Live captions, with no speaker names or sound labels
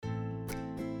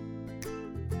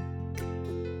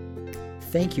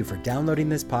Thank you for downloading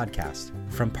this podcast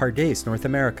from Pardes, North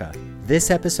America.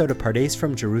 This episode of Pardes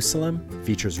from Jerusalem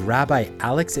features Rabbi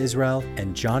Alex Israel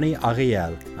and Johnny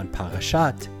Ariel on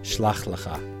Parashat Shlach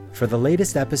Lecha. For the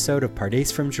latest episode of Pardes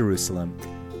from Jerusalem,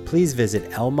 please visit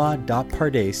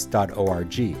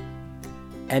elma.pardes.org.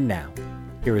 And now,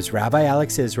 here is Rabbi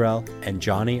Alex Israel and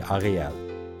Johnny Ariel.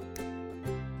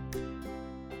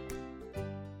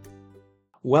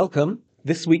 Welcome.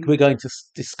 This week we're going to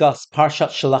discuss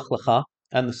Parshat Shlach Lecha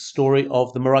and the story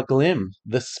of the Meraglim,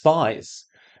 the spies.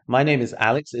 My name is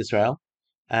Alex Israel,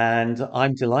 and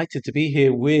I'm delighted to be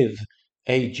here with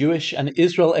a Jewish and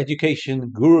Israel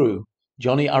education guru,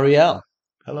 Johnny Ariel.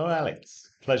 Hello, Alex.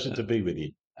 Pleasure to be with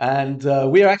you. And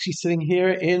we are actually sitting here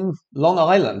in Long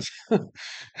Island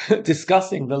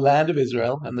discussing the land of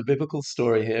Israel and the biblical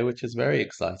story here, which is very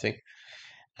exciting.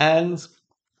 And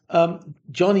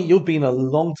Johnny, you've been a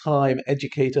long time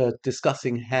educator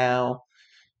discussing how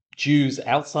Jews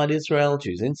outside Israel,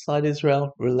 Jews inside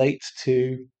Israel relate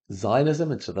to Zionism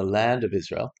and to the land of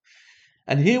Israel.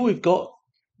 And here we've got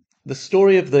the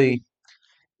story of the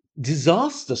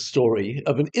disaster story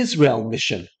of an Israel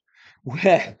mission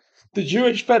where the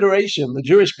Jewish Federation, the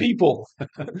Jewish people,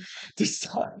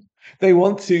 decide they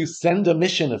want to send a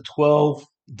mission of 12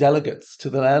 delegates to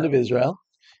the land of Israel.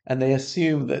 And they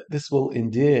assume that this will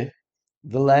endear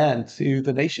the land to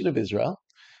the nation of Israel.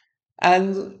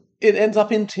 And it ends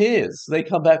up in tears. They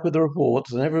come back with a report,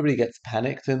 and everybody gets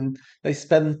panicked, and they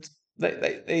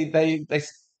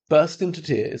burst into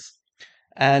tears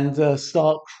and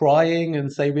start crying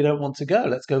and say, "We don't want to go.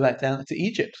 Let's go back down to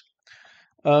Egypt."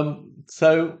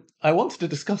 So I wanted to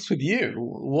discuss with you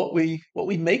what we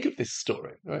make of this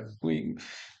story. Right?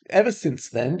 Ever since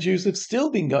then, Jews have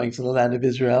still been going to the land of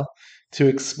Israel to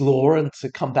explore and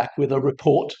to come back with a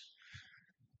report.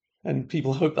 And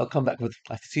people hope they'll come back with,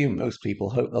 I assume most people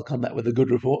hope they'll come back with a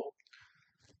good report.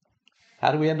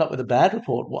 How do we end up with a bad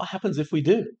report? What happens if we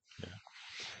do?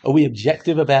 Are we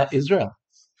objective about Israel?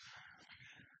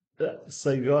 So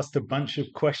you asked a bunch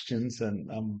of questions, and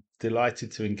I'm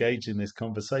delighted to engage in this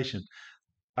conversation.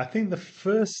 I think the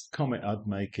first comment I'd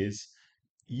make is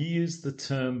you use the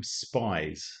term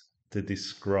spies to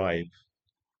describe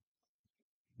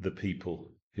the people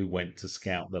who went to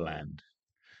scout the land.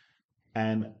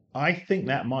 And I think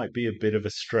that might be a bit of a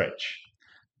stretch.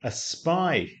 A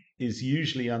spy is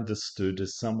usually understood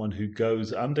as someone who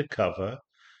goes undercover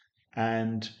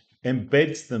and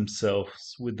embeds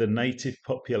themselves with the native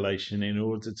population in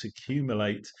order to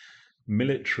accumulate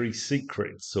military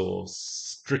secrets or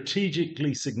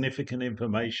strategically significant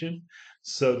information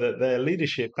so that their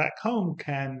leadership back home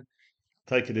can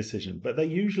take a decision. But they're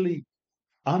usually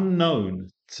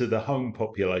unknown to the home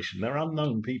population. They're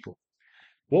unknown people.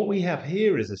 What we have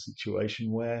here is a situation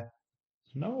where,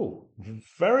 no,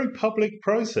 very public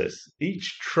process.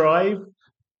 Each tribe,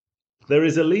 there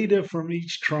is a leader from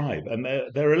each tribe, and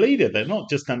they're a leader. They're not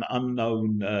just an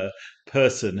unknown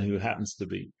person who happens to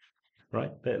be,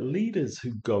 right? They're leaders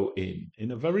who go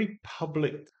in a very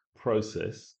public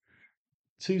process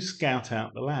to scout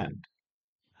out the land.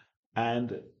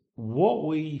 And what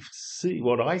we see,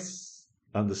 what I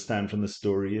understand from the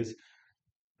story is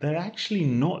they're actually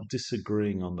not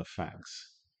disagreeing on the facts.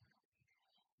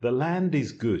 The land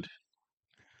is good.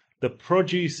 The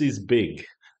produce is big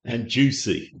and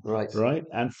juicy, right?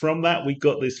 And from that, we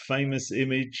got this famous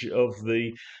image of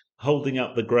the holding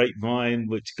up the grapevine,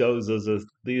 which goes as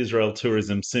the Israel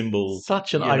tourism symbol.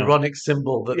 Such an ironic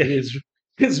symbol that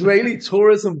the Israeli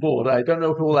Tourism Board, I don't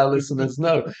know if all our listeners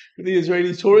know, but the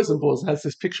Israeli Tourism Board has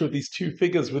this picture of these two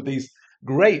figures with these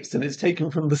grapes, and it's taken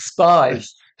from the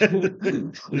spies.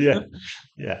 Yeah.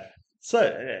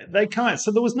 So they can't.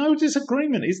 So there was no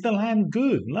disagreement. Is the land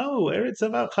good? No, it's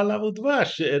about chalav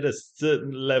udvash at a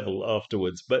certain level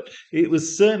afterwards, but it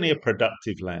was certainly a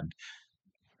productive land.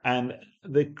 And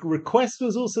the request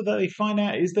was also that they find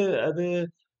out: is the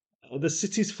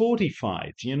city's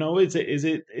fortified? You know, is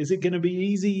it going to be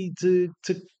easy to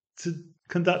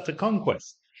conduct a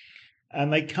conquest?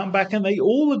 And they come back and they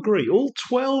all agree. All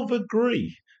 12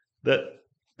 agree that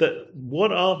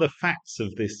what are the facts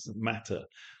of this matter.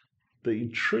 The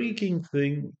intriguing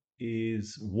thing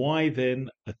is why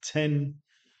then a 10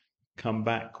 come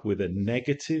back with a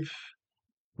negative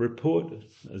report,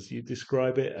 as you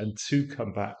describe it, and 2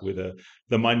 come back with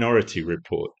the minority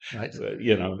report. Right.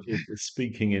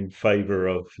 Speaking in favor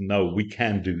of, no, we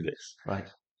can do this.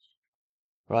 Right.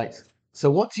 So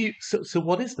what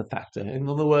is the factor? In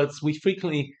other words, we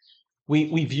frequently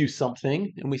we view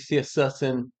something and we see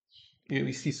certain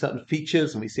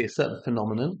features and we see a certain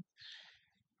phenomenon.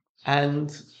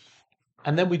 And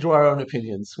then we draw our own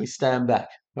opinions. We stand back,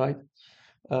 right?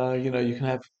 You can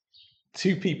have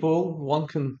two people, one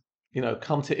can,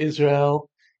 come to Israel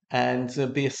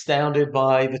and be astounded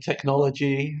by the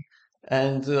technology,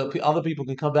 and other people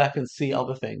can come back and see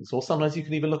other things. Or sometimes you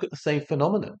can even look at the same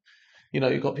phenomenon.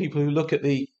 You've got people who look at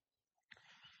the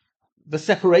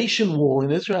separation wall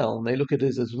in Israel, and they look at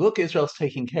it as, look, Israel's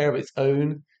taking care of its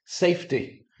own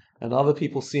safety, and other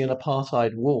people see an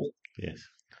apartheid wall. Yes.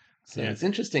 So Yeah. it's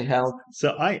interesting how.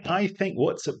 So I think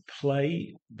what's at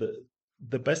play,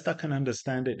 the best I can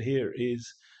understand it here,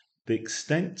 is the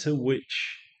extent to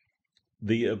which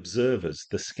the observers,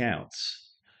 the scouts,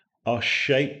 are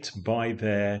shaped by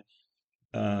their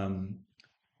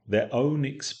own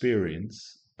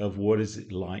experience of what is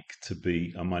it like to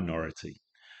be a minority.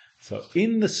 So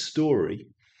in the story,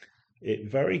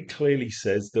 it very clearly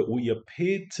says that we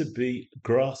appeared to be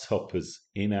grasshoppers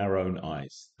in our own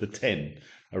eyes. The 10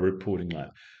 are reporting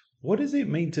that. What does it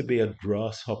mean to be a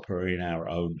grasshopper in our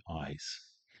own eyes?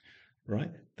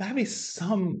 Right? That is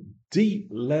some deep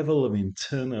level of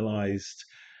internalized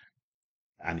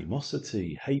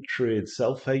animosity, hatred,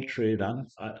 self-hatred.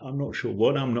 I'm not sure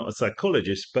what. I'm not a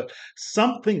psychologist, but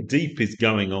something deep is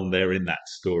going on there in that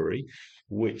story,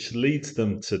 which leads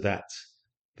them to that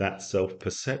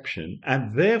self-perception.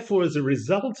 And therefore, as a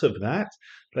result of that,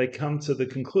 they come to the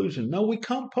conclusion, no, we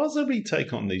can't possibly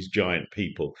take on these giant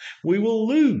people. We will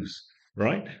lose,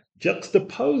 right?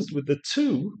 Juxtaposed with the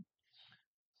two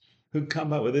who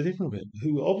come up with a different bit,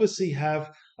 who obviously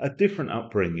have a different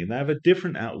upbringing, they have a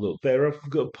different outlook, they've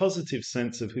got a positive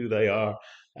sense of who they are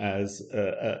as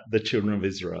the children of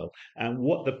Israel, and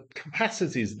what the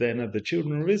capacities then of the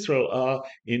children of Israel are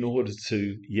in order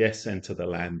to, yes, enter the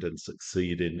land and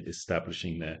succeed in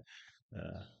establishing their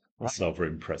Right.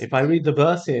 sovereign presence. If I read the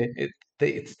verse here,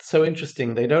 it's so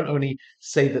interesting. They don't only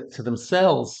say that to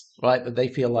themselves, right, that they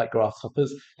feel like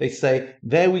grasshoppers. They say,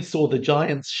 there we saw the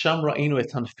giants, Sham ra'inu et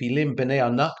hanfilim, b'nei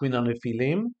anak min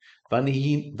hanfilim,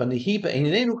 v'nihi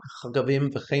be'einenu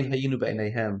chagavim v'chein hayinu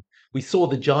be'eineihem. We saw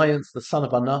the giants, the son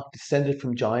of Anak, descended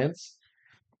from giants.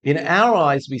 In our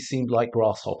eyes, we seemed like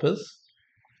grasshoppers,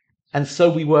 and so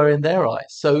we were in their eyes.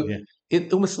 So Yeah.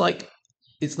 it almost like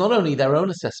it's not only their own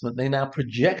assessment, they now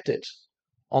project it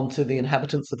onto the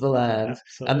inhabitants of the land.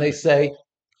 Absolutely. And they say,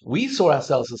 we saw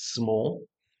ourselves as small,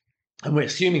 and we're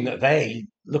assuming that they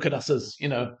look at us as,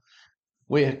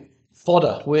 we're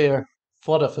fodder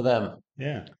for them.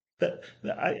 Yeah.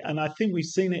 And I think we've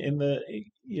seen it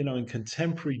in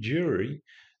contemporary Jewry,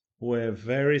 where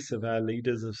various of our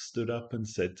leaders have stood up and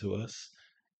said to us,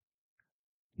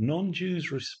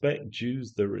 non-Jews respect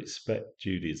Jews that respect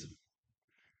Judaism.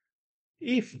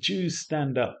 If Jews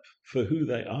stand up for who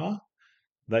they are,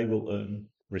 they will earn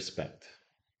respect.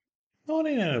 Not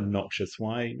in an obnoxious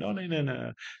way, not in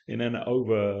an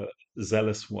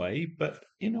overzealous way, but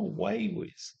in a way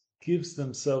which gives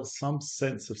themselves some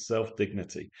sense of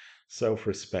self-dignity,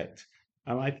 self-respect.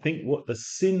 And I think what the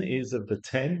sin is of the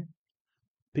 10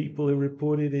 people who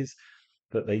reported is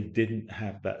that they didn't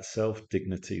have that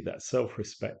self-dignity, that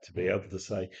self-respect to be able to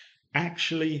say,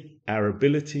 actually, our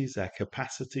abilities, our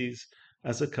capacities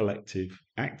as a collective,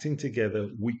 acting together,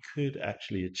 we could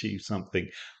actually achieve something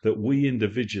that we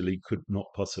individually could not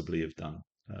possibly have done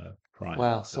prior.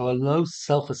 Wow. So a low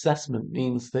self-assessment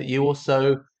means that you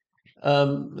also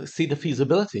see the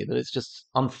feasibility, that it's just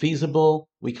unfeasible,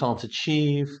 we can't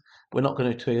achieve, we're not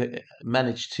going to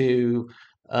manage to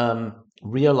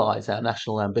realize our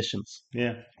national ambitions.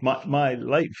 Yeah. My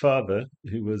late father,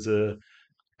 who was a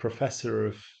professor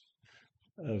of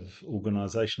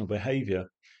organizational behavior,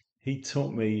 he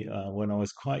taught me when I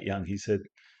was quite young, he said,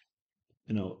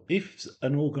 if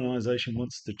an organization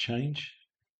wants to change,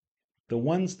 the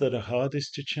ones that are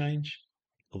hardest to change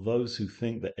are those who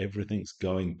think that everything's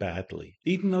going badly,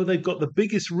 even though they've got the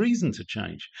biggest reason to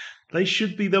change. They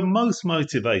should be the most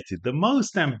motivated, the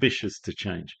most ambitious to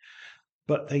change,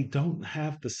 but they don't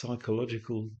have the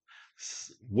psychological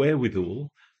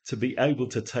wherewithal to be able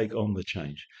to take on the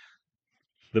change.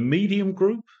 The medium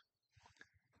group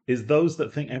is those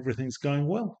that think everything's going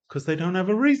well because they don't have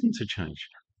a reason to change.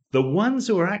 The ones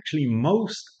who are actually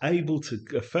most able to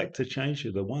affect a change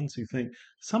are the ones who think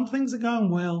some things are going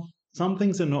well, some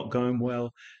things are not going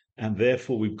well, and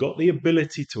therefore we've got the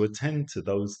ability to attend to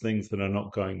those things that are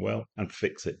not going well and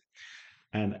fix it.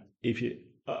 And if you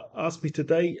ask me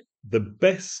today, the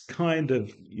best kind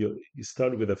of, you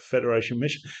started with a federation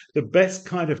mission, the best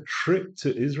kind of trip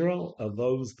to Israel are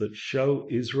those that show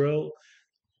Israel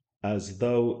as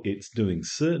though it's doing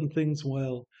certain things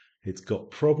well, it's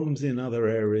got problems in other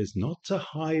areas, not to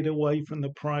hide away from the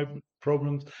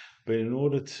problems, but in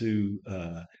order to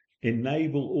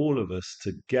enable all of us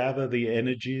to gather the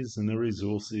energies and the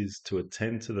resources to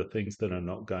attend to the things that are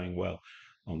not going well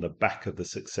on the back of the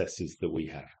successes that we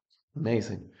have.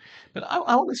 Amazing. But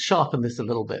I want to sharpen this a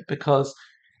little bit because,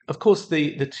 of course,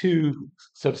 the two,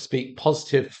 so to speak,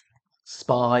 positive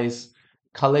spies,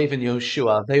 Kalev and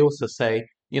Yoshua, they also say,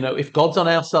 if God's on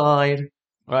our side,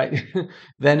 right,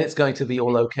 then it's going to be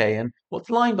all okay. And what's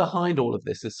lying behind all of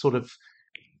this is sort of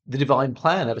the divine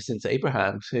plan ever since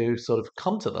Abraham to sort of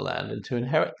come to the land and to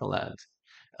inherit the land.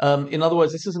 In other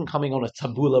words, this isn't coming on a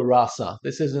tabula rasa.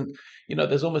 This isn't,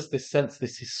 there's almost this sense,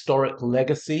 this historic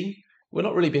legacy. We're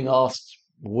not really being asked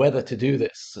whether to do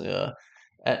this.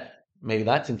 Maybe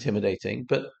that's intimidating.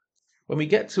 But when we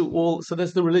get to so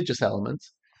there's the religious element,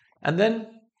 and then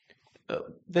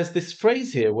there's this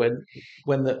phrase here when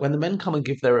the men come and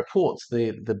give their reports,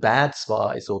 the bad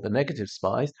spies or the negative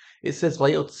spies, it says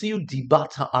 "Vayotziu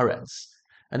dibat haaretz."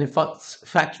 And in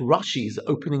fact, Rashi's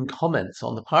opening comments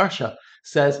on the parsha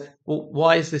says, well,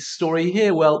 why is this story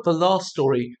here? Well, the last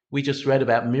story we just read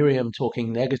about Miriam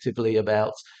talking negatively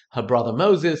about her brother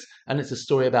Moses, and it's a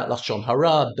story about Lashon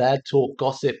Hara, bad talk,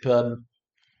 gossip, the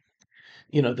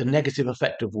negative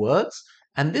effect of words.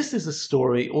 And this is a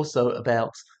story also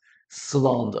about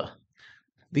slander.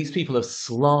 These people have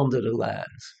slandered a land.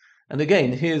 And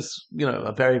again, here's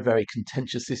a very, very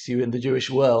contentious issue in the Jewish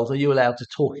world. Are you allowed to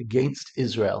talk against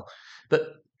Israel?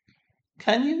 But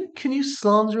can you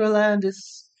slander a land?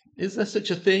 Is there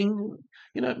such a thing?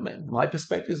 My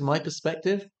perspective is my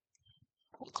perspective.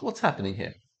 What's happening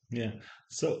here? Yeah.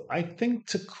 So I think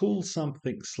to call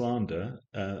something slander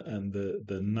and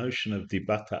the notion of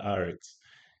dibat haaretz,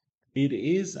 it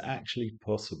is actually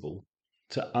possible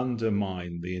to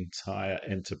undermine the entire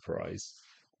enterprise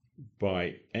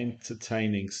by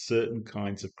entertaining certain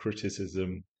kinds of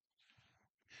criticism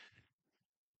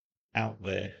out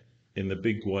there in the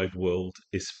big wide world,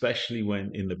 especially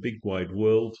when in the big wide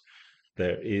world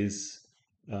there is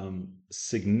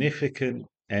significant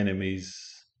enemies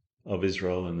of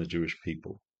Israel and the Jewish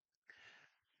people.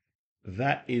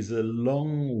 That is a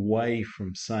long way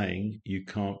from saying you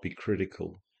can't be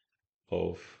critical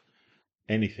of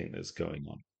anything that's going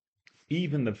on,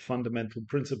 even the fundamental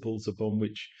principles upon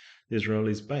which Israel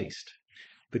is based.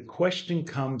 The question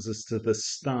comes as to the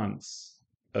stance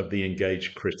of the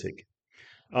engaged critic.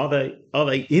 Are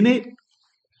they in it?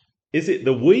 Is it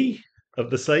the we of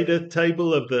the Seder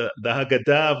table of the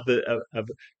Haggadah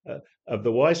of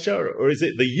the wise child, or is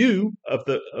it the you of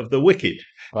the wicked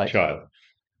child?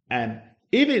 And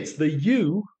if it's the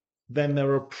you, then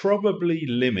there are probably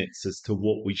limits as to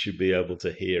what we should be able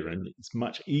to hear, and it's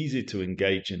much easier to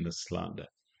engage in the slander,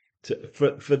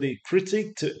 for the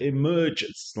critic to emerge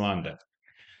as slander.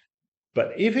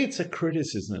 But if it's a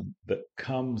criticism that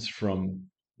comes from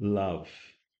love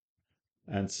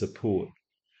and support,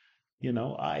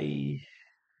 I'm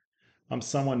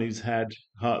someone who's had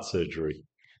heart surgery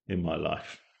in my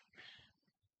life.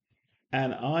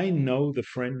 And I know the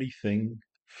friendly thing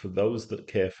for those that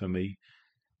care for me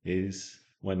is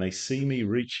when they see me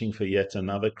reaching for yet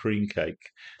another cream cake,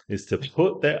 is to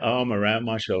put their arm around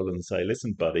my shoulder and say,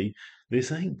 listen, buddy,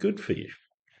 this ain't good for you.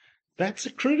 That's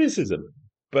a criticism,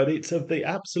 but it's of the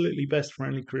absolutely best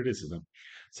friendly criticism.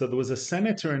 So there was a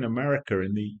senator in America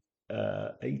in the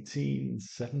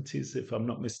 1870s, if I'm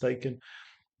not mistaken,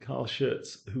 Carl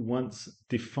Schurz, who once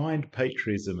defined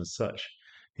patriotism as such.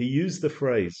 He used the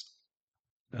phrase,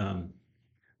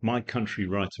 my country,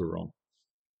 right or wrong.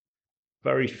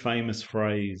 Very famous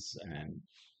phrase and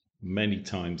many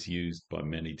times used by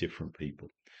many different people.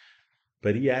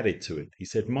 But he added to it, he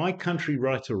said, my country,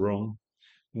 right or wrong,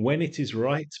 when it is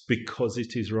right, because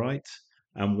it is right,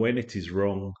 and when it is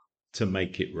wrong, to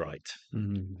make it right.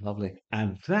 Lovely.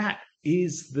 And that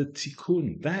is the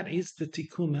tikkun. That is the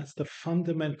tikkun. That's the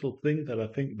fundamental thing that I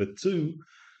think the two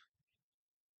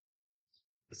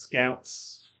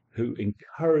scouts who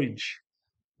encourage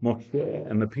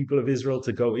Moshe and the people of Israel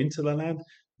to go into the land,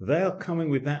 they're coming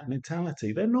with that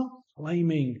mentality. They're not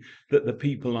claiming that the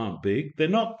people aren't big. They're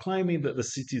not claiming that the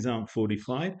cities aren't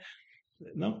fortified.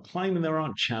 They're not claiming there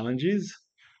aren't challenges.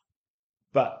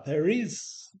 But there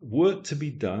is work to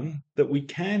be done that we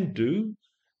can do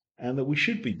and that we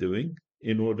should be doing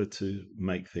in order to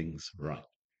make things right.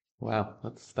 Wow,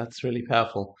 that's really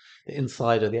powerful. The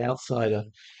insider, the outsider,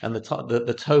 and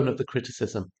the tone of the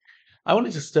criticism. I want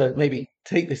to just maybe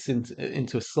take this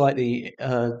into a slightly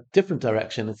different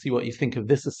direction and see what you think of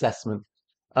this assessment.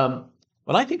 When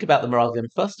I think about the Meraglim,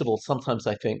 first of all, sometimes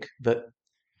I think that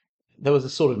there was a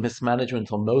sort of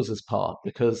mismanagement on Moses' part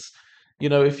because,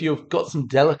 if you've got some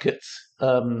delicate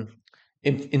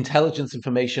intelligence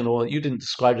information, or you didn't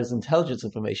describe it as intelligence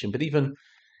information, but even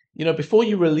before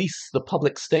you release the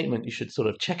public statement, you should sort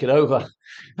of check it over.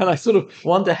 And I sort of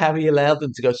wonder how he allowed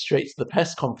them to go straight to the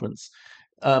press conference.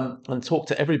 and talked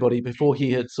to everybody before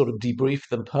he had sort of debriefed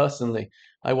them personally.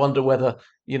 I wonder whether,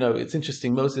 it's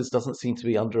interesting. Moses doesn't seem to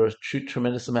be under a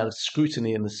tremendous amount of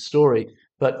scrutiny in the story,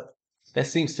 but there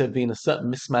seems to have been a certain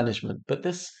mismanagement. But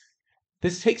this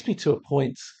takes me to a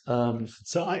point.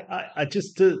 So I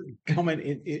just to comment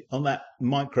on that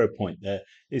micro point there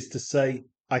is to say,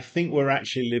 I think we're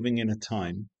actually living in a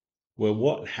time where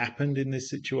what happened in this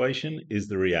situation is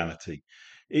the reality.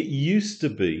 It used to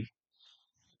be,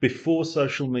 before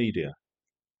social media,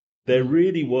 there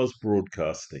really was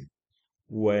broadcasting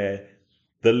where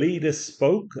the leader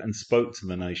spoke and spoke to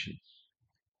the nation.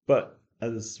 But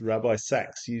as Rabbi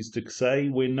Sachs used to say,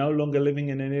 we're no longer living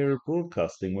in an era of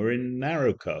broadcasting. We're in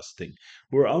narrowcasting.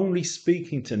 We're only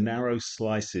speaking to narrow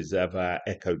slices of our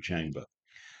echo chamber.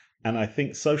 And I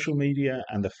think social media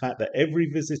and the fact that every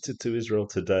visitor to Israel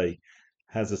today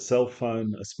has a cell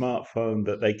phone, a smartphone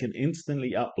that they can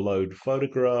instantly upload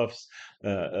photographs,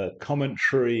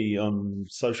 commentary on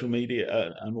social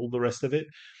media, and all the rest of it.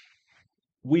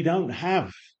 We don't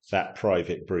have that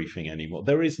private briefing anymore.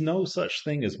 There is no such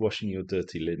thing as washing your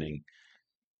dirty linen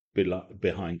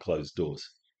behind closed doors.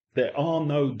 There are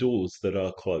no doors that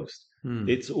are closed.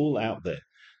 It's all out there.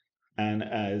 And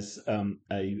as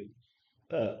a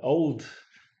old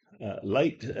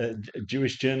late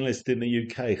Jewish journalist in the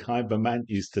UK, Chaim Berman,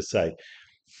 used to say,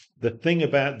 the thing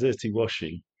about dirty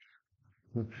washing,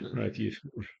 right? You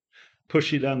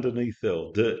push it underneath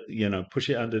push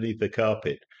it underneath the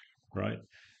carpet, right?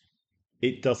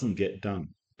 It doesn't get done.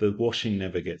 The washing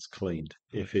never gets cleaned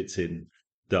if it's in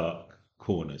dark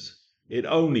corners. It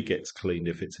only gets cleaned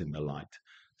if it's in the light.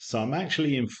 So I'm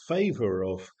actually in favor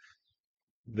of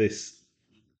this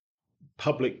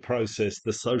public process,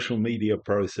 the social media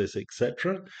process,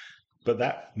 etc. But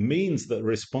that means that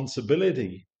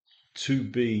responsibility to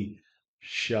be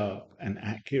sharp and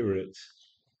accurate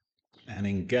and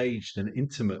engaged and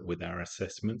intimate with our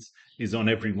assessments is on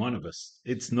every one of us.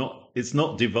 It's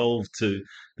not devolved to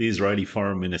the Israeli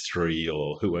Foreign Ministry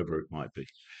or whoever it might be.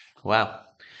 Wow,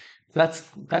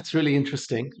 that's really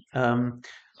interesting.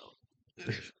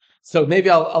 So maybe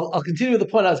I'll continue with the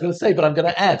point I was going to say, but I'm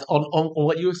going to add on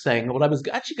what you were saying. What I was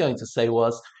actually going to say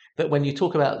was that when you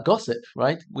talk about gossip,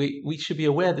 right, we should be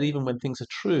aware that even when things are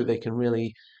true, they can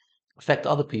really affect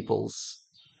other people's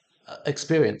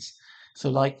experience. So,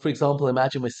 like, for example,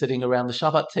 imagine we're sitting around the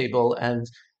Shabbat table and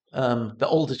the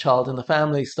older child in the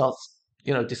family starts,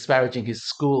 disparaging his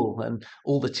school and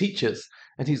all the teachers,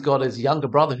 and he's got his younger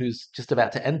brother who's just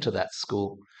about to enter that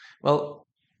school. Well,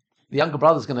 the younger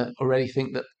brother's going to already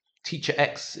think that teacher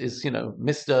X is,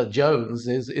 Mr. Jones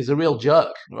is a real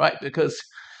jerk, right? Because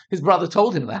his brother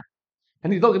told him that,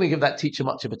 and he's not going to give that teacher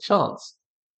much of a chance.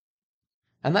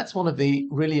 And that's one of the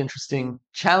really interesting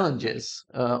challenges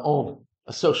of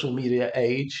a social media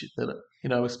age that,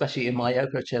 especially in my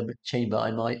echo chamber,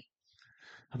 I might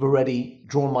have already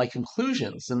drawn my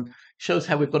conclusions, and shows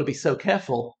how we've got to be so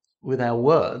careful with our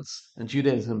words. And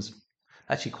Judaism's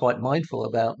actually quite mindful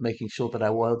about making sure that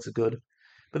our words are good.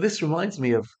 But this reminds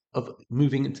me of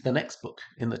moving into the next book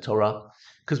in the Torah,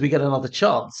 because we get another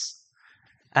chance.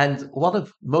 And one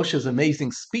of Moshe's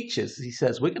amazing speeches, he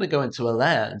says, we're going to go into a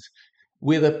land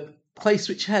with a place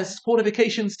which has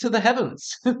fortifications to the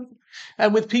heavens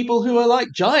and with people who are like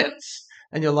giants.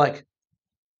 And you're like,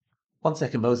 one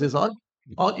second, Moses,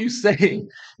 aren't you saying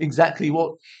exactly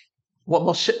what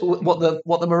Moshe, what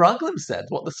the Meraglim said,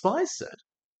 what the spies said?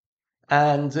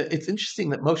 And it's interesting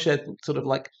that Moshe sort of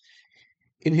like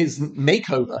in his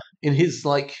makeover, in his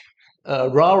like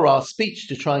rah-rah speech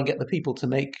to try and get the people to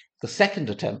make the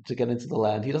second attempt to get into the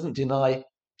land, he doesn't deny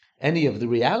any of the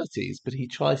realities, but he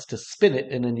tries to spin it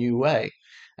in a new way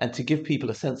and to give people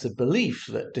a sense of belief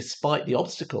that despite the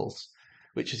obstacles,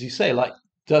 which, as you say, like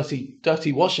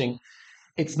dirty washing,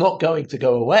 it's not going to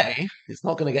go away. It's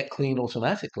not going to get clean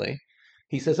automatically.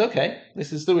 He says, okay,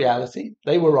 this is the reality.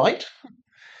 They were right.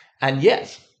 And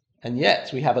yet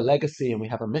we have a legacy and we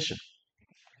have a mission.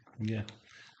 Yeah.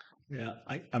 Yeah.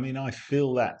 I mean, I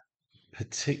feel that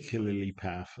particularly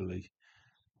powerfully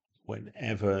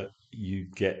whenever you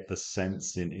get the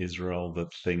sense in Israel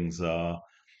that things are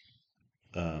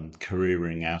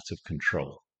careering out of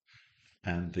control.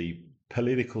 And the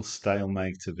political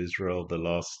stalemate of Israel the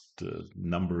last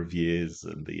number of years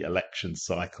and the election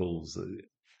cycles,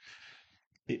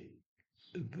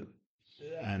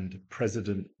 and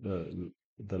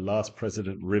the last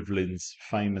President Rivlin's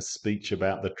famous speech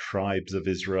about the tribes of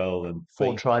Israel and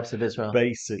four tribes of Israel,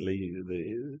 basically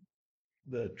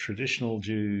the traditional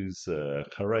Jews,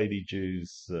 Haredi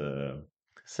Jews,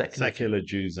 secular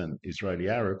Jews, and Israeli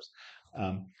Arabs.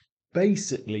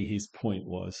 Basically, his point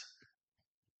was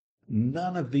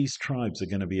none of these tribes are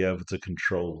going to be able to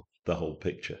control the whole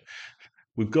picture.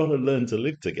 We've got to learn to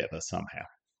live together somehow,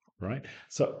 right?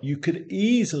 So you could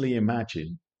easily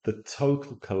imagine the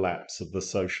total collapse of the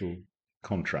social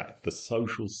contract, the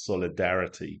social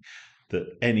solidarity that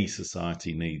any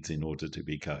society needs in order to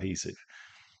be cohesive.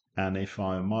 And if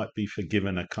I might be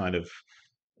forgiven a kind of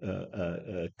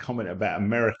comment about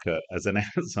America as an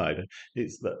outsider,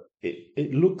 it's that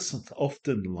it looks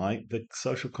often like the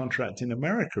social contract in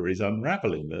America is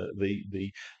unraveling.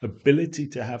 The ability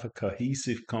to have a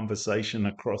cohesive conversation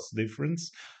across difference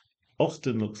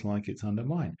often looks like it's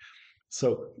undermined.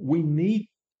 So we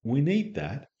need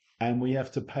that, and we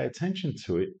have to pay attention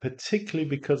to it, particularly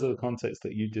because of the context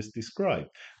that you just described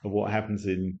of what happens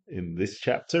in this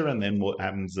chapter and then what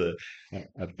happens a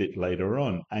bit later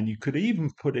on. And you could even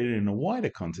put it in a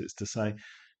wider context to say,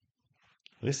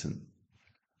 listen,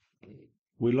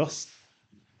 we lost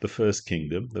the first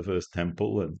kingdom, the first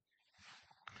temple,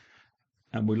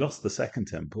 and we lost the second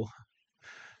temple.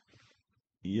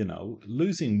 You know,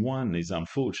 losing one is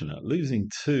unfortunate. Losing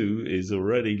two is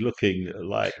already looking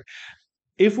like,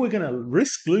 if we're going to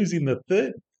risk losing the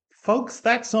third, folks,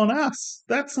 that's on us.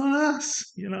 That's on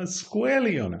us, you know,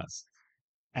 squarely on us.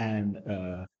 And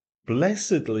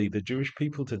blessedly, the Jewish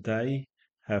people today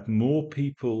have more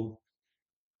people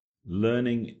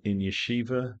learning in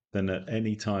yeshiva than at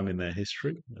any time in their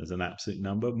history, as an absolute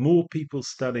number. More people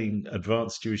studying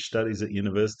advanced Jewish studies at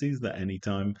universities than any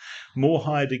time. More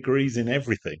higher degrees in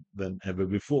everything than ever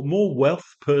before. More wealth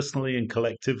personally and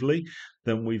collectively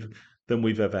than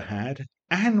we've ever had.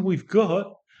 And we've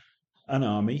got an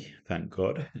army, thank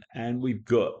God, and we've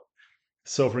got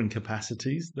sovereign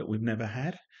capacities that we've never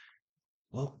had.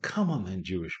 Well, come on then,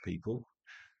 Jewish people.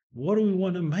 What do we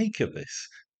want to make of this?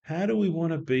 How do we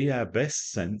want to be our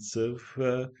best sense of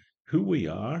who we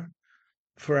are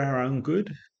for our own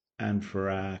good and for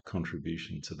our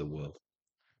contribution to the world?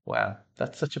 Wow,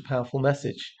 that's such a powerful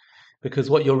message, because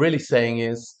what you're really saying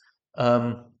is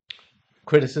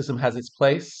criticism has its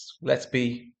place. Let's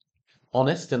be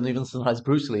honest, and even sometimes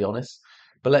brutally honest,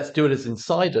 but let's do it as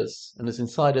insiders. And as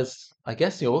insiders, I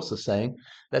guess you're also saying,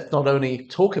 let's not only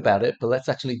talk about it, but let's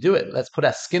actually do it. Let's put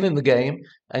our skin in the game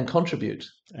and contribute.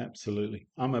 Absolutely.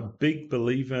 I'm a big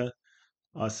believer,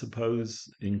 I suppose,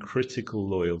 in critical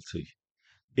loyalty.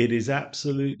 It is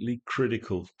absolutely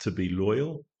critical to be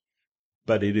loyal,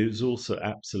 but it is also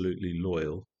absolutely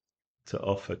loyal to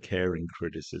offer caring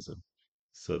criticism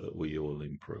so that we all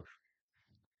improve.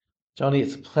 Johnny,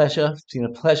 it's a pleasure. It's been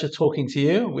a pleasure talking to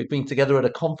you. We've been together at a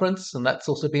conference, and that's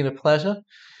also been a pleasure.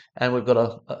 And we've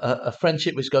got a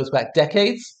friendship which goes back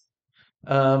decades.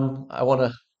 I want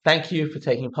to thank you for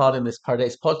taking part in this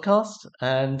Pardes podcast,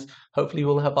 and hopefully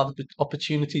we'll have other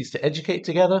opportunities to educate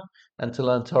together and to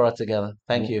learn Torah together.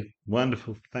 Thank you.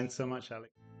 Wonderful. Thanks so much,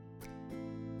 Alex.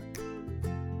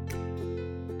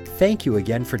 Thank you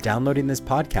again for downloading this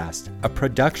podcast, a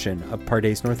production of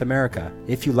Pardes North America.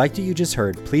 If you liked what you just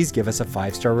heard, please give us a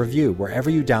 5-star review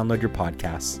wherever you download your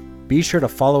podcasts. Be sure to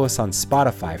follow us on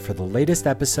Spotify for the latest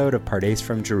episode of Pardes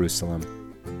from Jerusalem.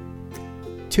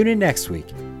 Tune in next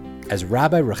week as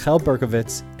Rabbi Rachel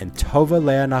Berkovitz and Tova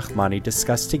Leah Nachmani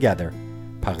discuss together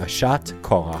Parashat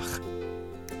Korach.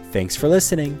 Thanks for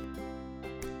listening.